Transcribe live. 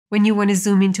When you want to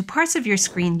zoom into parts of your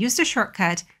screen, use the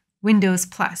shortcut Windows+.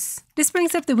 This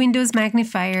brings up the Windows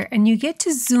Magnifier, and you get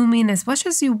to zoom in as much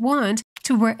as you want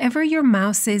to wherever your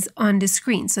mouse is on the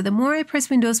screen. So the more I press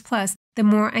Windows+, the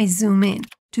more I zoom in.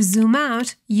 To zoom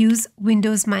out, use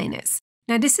Windows-.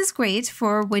 Now this is great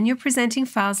for when you're presenting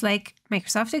files like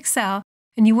Microsoft Excel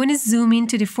and you want to zoom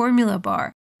into the formula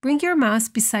bar. Bring your mouse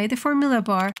beside the formula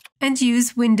bar and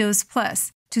use Windows+.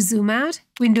 To zoom out,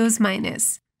 Windows-.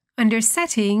 Under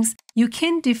Settings, you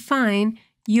can define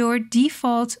your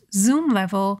default zoom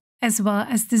level as well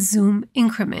as the zoom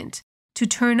increment. To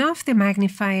turn off the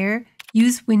magnifier,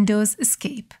 use Windows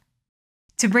Escape.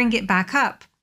 To bring it back up,